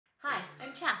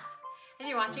I'm Chas, and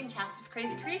you're watching Chas's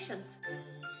Crazy Creations.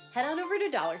 Head on over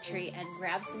to Dollar Tree and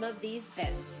grab some of these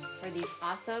bins for these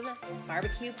awesome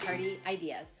barbecue party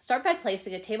ideas. Start by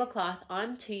placing a tablecloth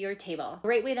onto your table. A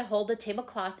great way to hold the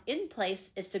tablecloth in place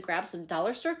is to grab some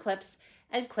dollar store clips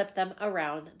and clip them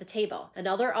around the table.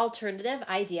 Another alternative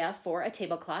idea for a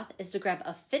tablecloth is to grab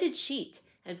a fitted sheet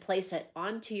and place it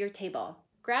onto your table.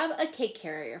 Grab a cake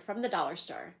carrier from the dollar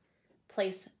store.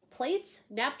 Place plates,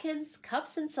 napkins,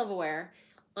 cups, and silverware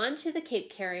onto the cake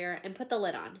carrier and put the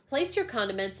lid on. Place your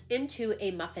condiments into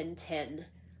a muffin tin.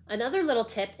 Another little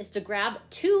tip is to grab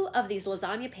 2 of these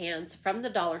lasagna pans from the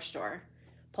dollar store.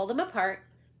 Pull them apart,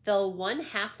 fill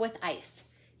 1/2 with ice.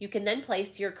 You can then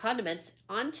place your condiments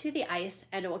onto the ice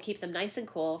and it will keep them nice and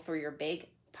cool for your big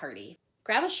party.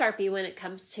 Grab a Sharpie when it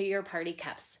comes to your party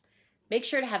cups. Make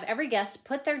sure to have every guest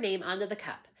put their name onto the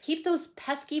cup. Keep those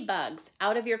pesky bugs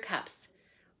out of your cups.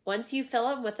 Once you fill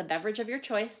them with a beverage of your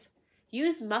choice,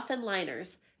 use muffin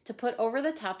liners to put over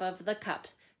the top of the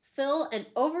cups. Fill an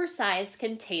oversized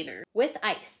container with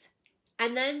ice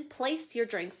and then place your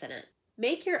drinks in it.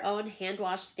 Make your own hand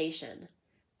wash station.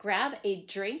 Grab a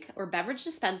drink or beverage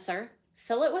dispenser,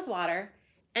 fill it with water,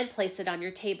 and place it on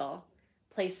your table.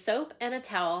 Place soap and a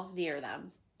towel near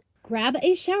them. Grab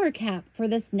a shower cap for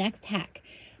this next hack.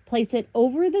 Place it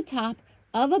over the top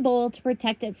of a bowl to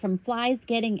protect it from flies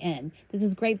getting in. This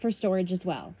is great for storage as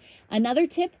well. Another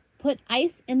tip, put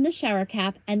ice in the shower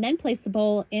cap and then place the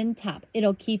bowl in top.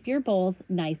 It'll keep your bowls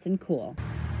nice and cool.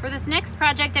 For this next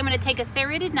project, I'm going to take a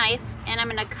serrated knife and I'm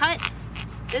going to cut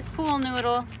this pool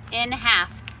noodle in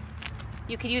half.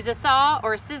 You could use a saw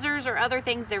or scissors or other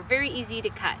things. They're very easy to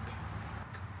cut.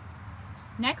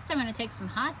 Next, I'm going to take some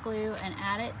hot glue and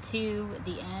add it to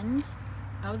the end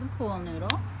of the pool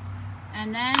noodle.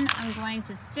 And then I'm going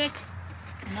to stick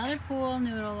another pool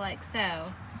noodle like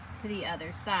so to the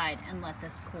other side and let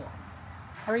this cool.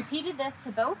 I repeated this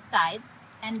to both sides,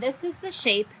 and this is the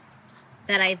shape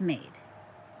that I've made.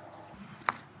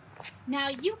 Now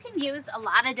you can use a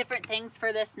lot of different things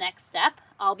for this next step.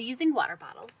 I'll be using water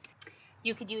bottles.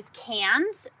 You could use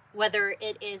cans, whether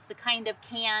it is the kind of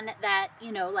can that,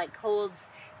 like holds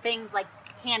things like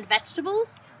canned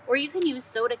vegetables, or you can use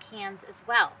soda cans as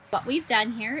well. What we've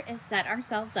done here is set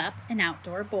ourselves up an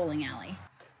outdoor bowling alley.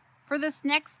 For this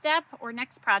next step or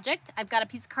next project, I've got a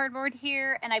piece of cardboard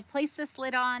here and I've placed this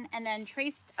lid on and then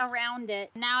traced around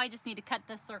it. Now I just need to cut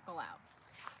this circle out.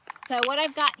 So what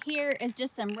I've got here is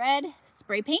just some red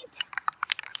spray paint,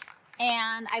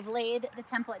 and I've laid the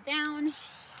template down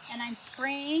and I'm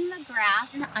spraying the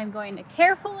grass. I'm going to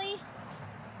carefully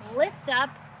lift up,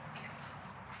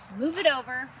 move it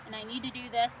over, and I need to do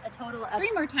this a total of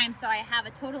 3 more times, so I have a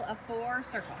total of 4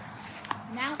 circles.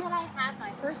 Now that I have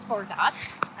my first 4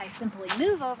 dots, I simply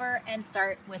move over and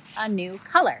start with a new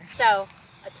color. So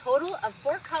a total of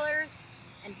 4 colors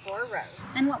and 4 rows.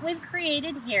 And what we've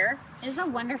created here is a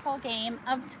wonderful game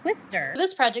of Twister. For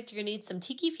this project, you're going to need some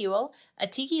tiki fuel, a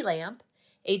tiki lamp,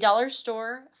 a dollar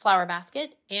store flower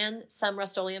basket, and some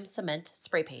Rust-Oleum cement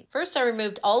spray paint. First, I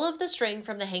removed all of the string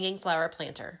from the hanging flower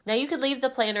planter. Now you could leave the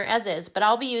planter as is, but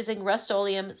I'll be using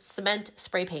Rust-Oleum cement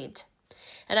spray paint.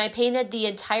 And I painted the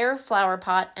entire flower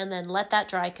pot and then let that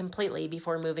dry completely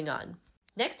before moving on.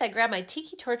 Next, I grabbed my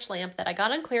tiki torch lamp that I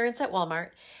got on clearance at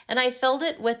Walmart, and I filled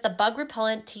it with the bug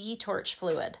repellent tiki torch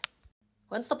fluid.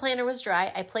 Once the planter was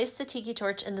dry, I placed the tiki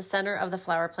torch in the center of the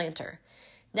flower planter.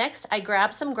 Next, I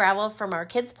grabbed some gravel from our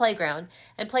kids' playground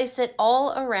and placed it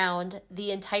all around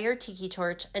the entire tiki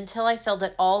torch until I filled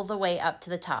it all the way up to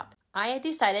the top. I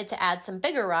decided to add some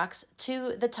bigger rocks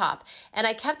to the top, and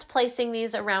I kept placing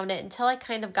these around it until I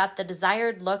kind of got the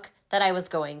desired look that I was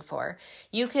going for.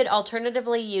 You could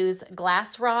alternatively use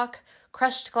glass rock,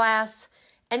 crushed glass,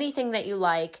 anything that you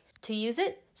like. To use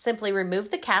it, simply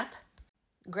remove the cap,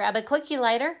 grab a clicky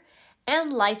lighter,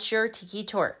 and light your tiki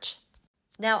torch.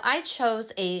 Now I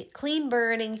chose a clean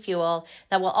burning fuel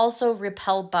that will also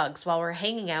repel bugs while we're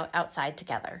hanging out outside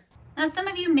together. Now some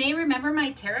of you may remember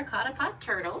my terracotta pot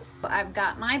turtles. I've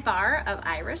got my bar of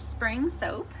Irish Spring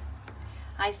soap.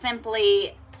 I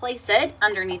simply place it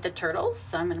underneath the turtles.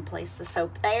 So I'm going to place the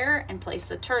soap there and place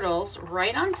the turtles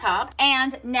right on top.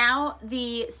 And now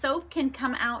the soap can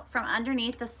come out from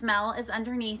underneath. The smell is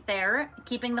underneath there,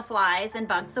 keeping the flies and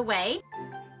bugs away.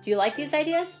 Do you like these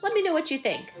ideas? Let me know what you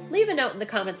think. Leave a note in the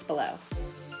comments below.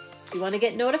 Do you want to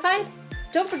get notified?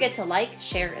 Don't forget to like,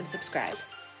 share, and subscribe.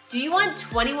 Do you want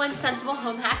 21 sensible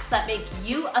home hacks that make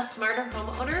you a smarter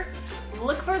homeowner?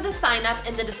 Look for the sign up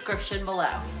in the description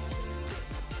below.